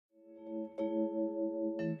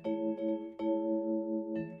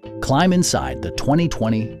Climb inside the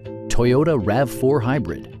 2020 Toyota RAV4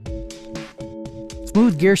 Hybrid.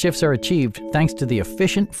 Smooth gear shifts are achieved thanks to the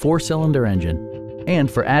efficient 4-cylinder engine. And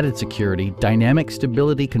for added security, dynamic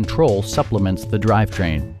stability control supplements the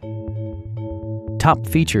drivetrain. Top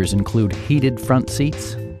features include heated front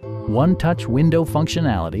seats, one-touch window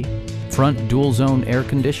functionality, front dual-zone air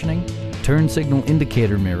conditioning, turn signal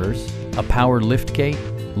indicator mirrors, a power liftgate,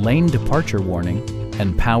 lane departure warning,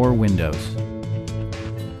 and power windows.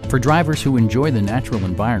 For drivers who enjoy the natural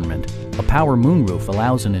environment, a power moonroof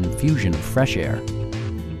allows an infusion of fresh air.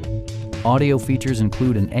 Audio features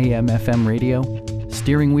include an AM/FM radio,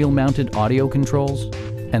 steering wheel mounted audio controls,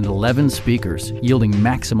 and 11 speakers, yielding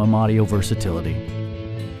maximum audio versatility.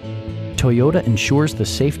 Toyota ensures the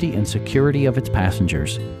safety and security of its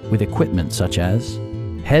passengers with equipment such as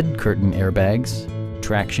head curtain airbags,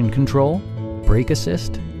 traction control, brake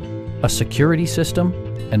assist, a security system,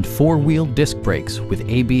 and 4-wheel disc brakes with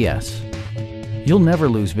ABS. You'll never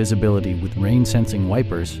lose visibility with rain-sensing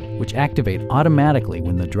wipers, which activate automatically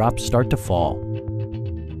when the drops start to fall.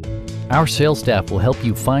 Our sales staff will help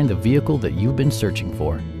you find the vehicle that you've been searching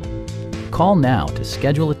for. Call now to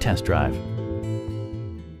schedule a test drive.